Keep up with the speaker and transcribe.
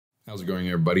How's it going,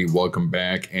 everybody? Welcome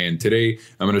back. And today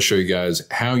I'm going to show you guys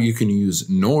how you can use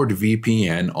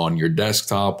NordVPN on your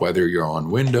desktop, whether you're on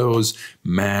Windows,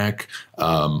 Mac,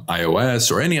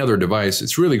 iOS, or any other device.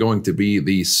 It's really going to be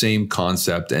the same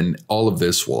concept, and all of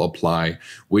this will apply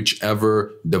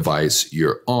whichever device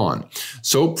you're on.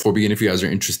 So before we begin, if you guys are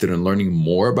interested in learning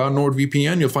more about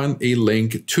NordVPN, you'll find a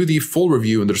link to the full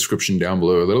review in the description down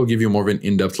below. That'll give you more of an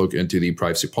in-depth look into the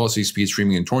privacy policy, speed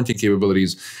streaming, and torrenting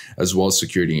capabilities, as well as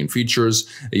security and features.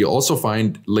 You'll also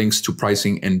find links to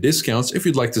pricing and discounts if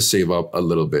you'd like to save up a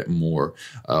little bit more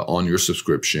on your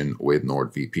subscription with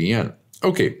NordVPN.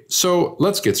 Okay, so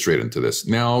let's get straight into this.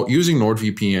 Now, using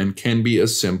NordVPN can be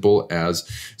as simple as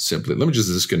let me just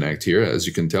disconnect here. As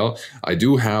you can tell, I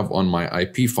do have on my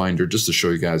IP finder, just to show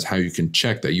you guys how you can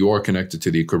check that you are connected to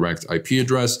the correct IP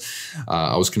address.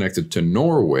 I was connected to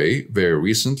Norway very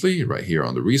recently, right here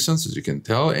on the recents, as you can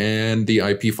tell, and the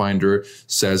IP finder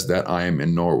says that I am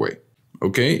in Norway.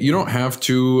 Okay, you don't have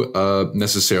to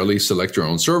necessarily select your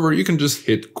own server. You can just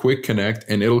hit quick connect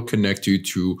and it'll connect you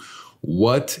to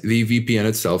what the VPN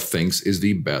itself thinks is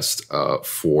the best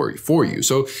for you.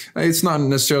 So it's not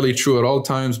necessarily true at all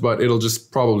times, but it'll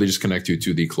just probably just connect you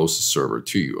to the closest server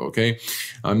to you, okay?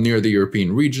 I'm near the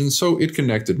European region, so it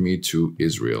connected me to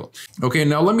Israel. Okay,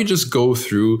 now let me just go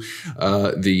through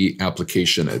the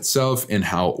application itself and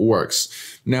how it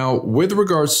works. Now, with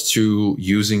regards to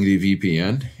using the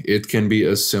VPN, it can be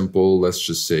as simple, let's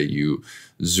just say you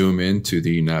zoom into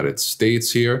the United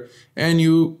States here, and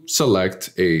you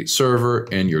select a server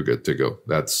and you're good to go.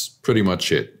 That's pretty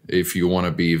much it if you want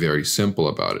to be very simple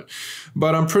about it.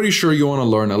 But I'm pretty sure you want to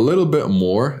learn a little bit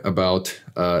more about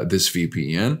this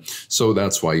VPN, so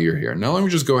that's why you're here. Now let me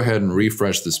just go ahead and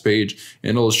refresh this page,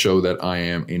 and it'll show that I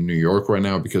am in New York right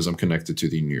now because I'm connected to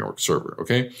the New York server,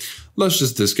 okay? Let's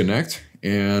just disconnect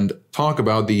and talk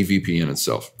about the VPN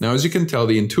itself. Now, as you can tell,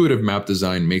 the intuitive map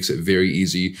design makes it very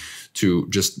easy to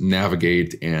just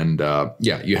navigate, and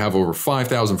yeah, you have over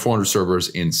 5,400 servers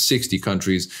in 60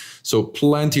 countries, so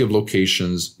plenty of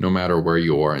locations no matter where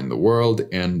you are in the world,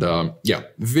 and yeah,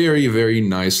 very, very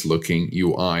nice looking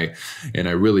UI, and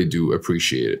I really do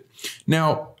appreciate it.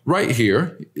 Now, right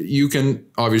here, you can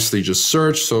obviously just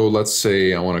search. So let's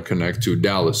say I want to connect to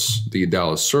Dallas, the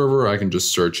Dallas server. I can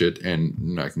just search it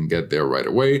and I can get there right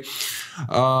away.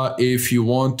 If you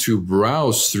want to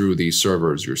browse through these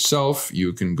servers yourself,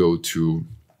 you can go to,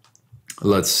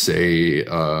 let's say,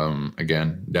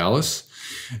 again, Dallas.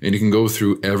 And you can go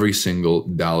through every single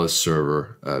Dallas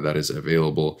server that is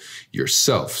available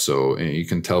yourself. So you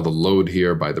can tell the load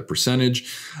here by the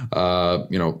percentage. You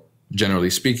know, generally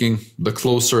speaking, the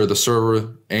closer the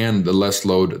server and the less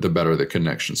load, the better the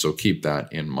connection. So keep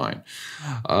that in mind.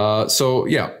 So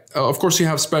yeah, of course you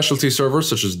have specialty servers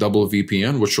such as double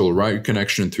VPN, which will route your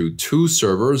connection through 2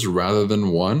 servers rather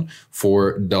than 1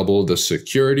 for double the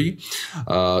security.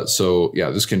 So yeah,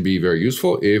 this can be very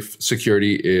useful if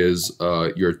security is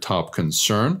your top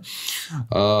concern.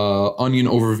 Onion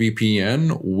over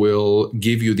VPN will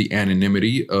give you the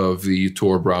anonymity of the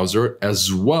Tor browser,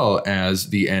 as well as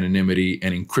the anonymity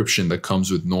and encryption that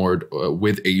comes with Nord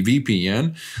with a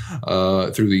VPN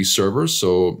through these servers.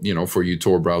 So, you know, for you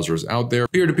Tor browsers out there,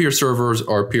 peer-to-peer servers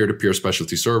are peer-to-peer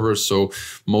specialty servers. So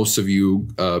most of you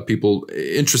people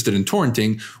interested in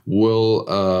torrenting will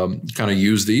kind of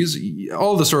use these.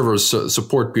 All the servers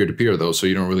support peer-to-peer though, so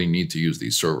you don't really need to use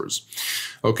these servers.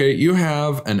 Okay, you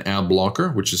have an ad blocker,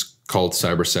 which is called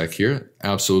CyberSec here.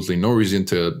 Absolutely no reason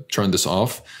to turn this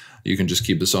off. You can just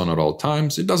keep this on at all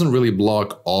times. It doesn't really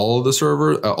block all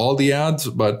the all the ads,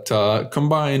 but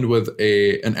combined with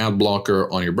an ad blocker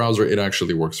on your browser, it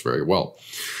actually works very well.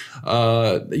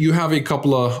 You have a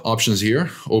couple of options here.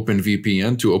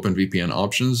 OpenVPN, 2 OpenVPN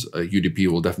options. UDP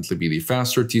will definitely be the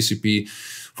faster. TCP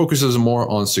focuses more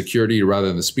on security rather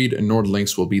than the speed, and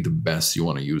NordLynx will be the best you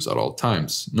want to use at all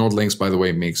times. NordLynx, by the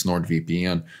way, makes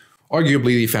NordVPN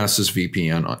arguably the fastest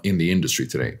VPN in the industry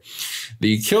today.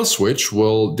 The kill switch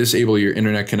will disable your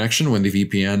internet connection when the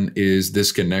VPN is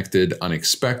disconnected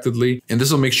unexpectedly. And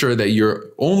this will make sure that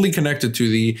you're only connected to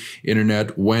the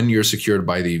internet when you're secured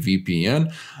by the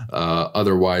VPN.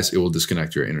 Otherwise, it will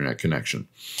disconnect your internet connection.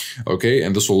 Okay,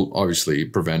 and this will obviously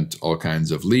prevent all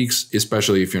kinds of leaks,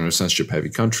 especially if you're in a censorship heavy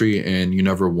country and you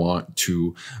never want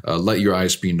to let your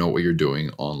ISP know what you're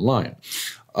doing online.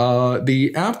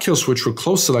 The app kill switch will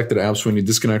close selected apps when you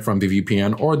disconnect from the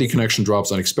VPN or the connection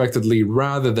drops unexpectedly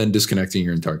rather than disconnecting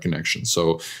your entire connection.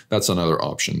 So that's another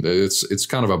option. It's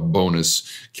kind of a bonus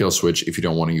kill switch if you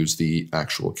don't want to use the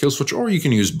actual kill switch, or you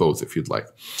can use both if you'd like.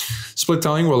 Split Split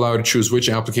tiling will allow you to choose which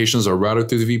applications are routed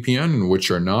through the VPN and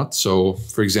which are not. So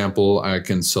for example, I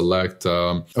can select,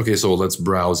 okay, so let's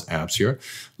browse apps here.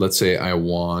 Let's say I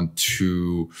want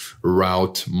to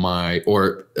route my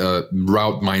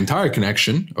entire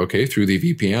connection, okay, through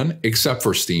the VPN, except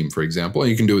for Steam, for example.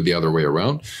 And you can do it the other way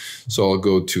around. So I'll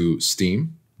go to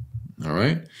Steam, all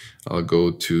right. I'll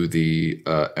go to the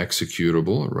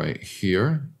executable right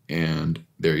here. And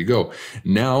there you go.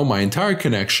 Now my entire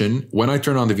connection, when I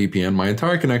turn on the VPN, my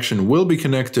entire connection will be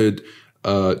connected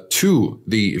to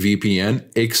the VPN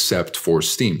except for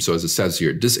Steam. So as it says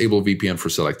here, disable VPN for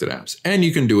selected apps. And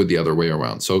you can do it the other way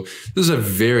around. So this is a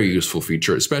very useful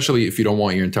feature, especially if you don't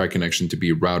want your entire connection to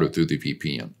be routed through the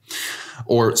VPN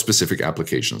or specific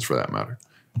applications for that matter.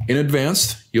 In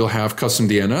advanced, you'll have custom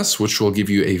DNS, which will give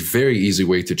you a very easy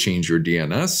way to change your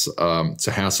DNS. It's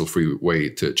a hassle-free way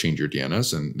to change your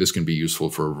DNS, and this can be useful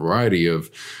for a variety of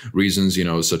reasons, you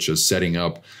know, such as setting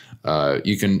up.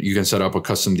 You can set up a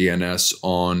custom DNS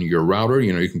on your router.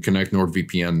 You know, you can connect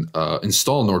NordVPN,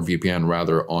 install NordVPN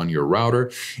rather on your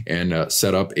router, and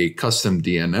set up a custom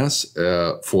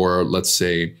DNS for, let's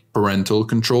say, parental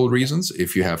control reasons.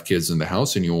 If you have kids in the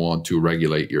house and you want to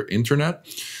regulate your internet.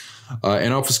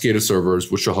 And obfuscated servers,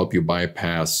 which will help you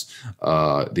bypass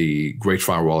the Great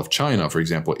Firewall of China, for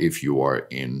example, if you are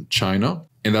in China.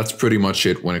 And that's pretty much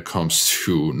it when it comes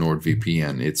to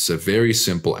NordVPN. It's a very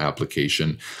simple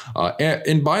application.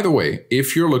 And by the way,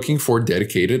 if you're looking for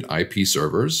dedicated IP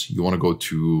servers, you want to go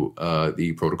to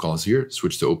the protocols here,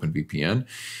 switch to OpenVPN,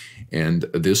 and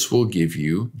this will give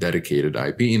you dedicated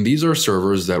IP. And these are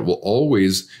servers that will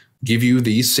always give you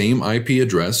the same IP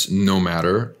address no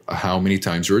matter how many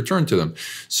times you return to them.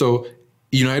 So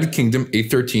United Kingdom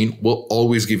 813 will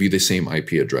always give you the same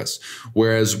IP address.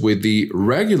 Whereas with the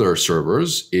regular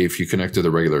servers, if you connect to the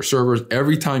regular servers,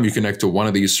 every time you connect to one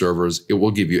of these servers, it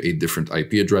will give you a different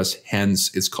IP address.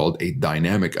 Hence, it's called a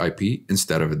dynamic IP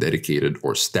instead of a dedicated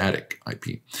or static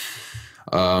IP.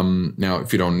 Now,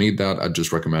 if you don't need that, I'd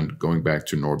just recommend going back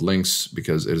to NordLynx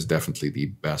because it is definitely the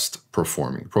best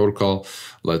performing protocol.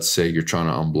 Let's say you're trying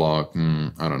to unblock,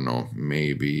 I don't know,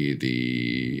 maybe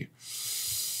the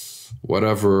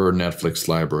whatever Netflix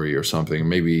library or something,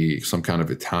 maybe some kind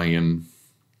of Italian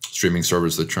streaming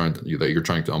service that you're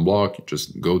trying to unblock.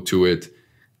 Just go to it,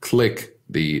 click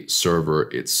the server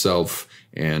itself,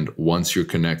 and once you're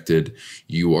connected,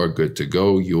 you are good to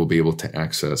go. You will be able to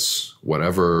access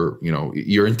whatever, you know,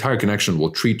 your entire connection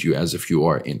will treat you as if you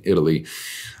are in Italy.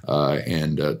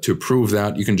 And to prove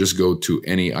that, you can just go to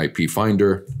any IP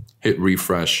finder, hit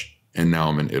refresh, and now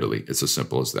I'm in Italy. It's as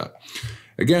simple as that.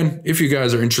 Again, if you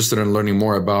guys are interested in learning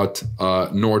more about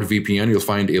NordVPN, you'll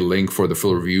find a link for the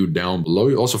full review down below.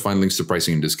 You'll also find links to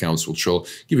pricing and discounts, which will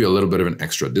give you a little bit of an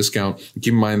extra discount.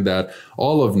 Keep in mind that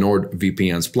all of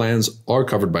NordVPN's plans are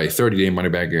covered by a 30-day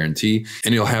money-back guarantee,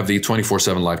 and you'll have the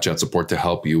 24/7 live chat support to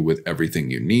help you with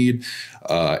everything you need.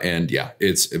 And yeah,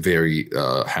 it's a very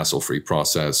hassle-free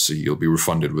process. You'll be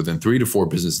refunded within 3 to 4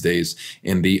 business days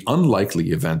in the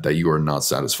unlikely event that you are not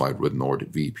satisfied with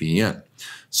NordVPN.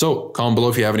 So comment below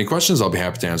if you have any questions. I'll be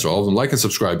happy to answer all of them. Like and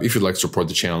subscribe if you'd like to support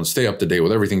the channel and stay up to date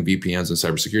with everything VPNs and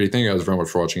cybersecurity. Thank you guys very much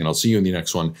for watching, and I'll see you in the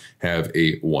next one. Have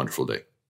a wonderful day.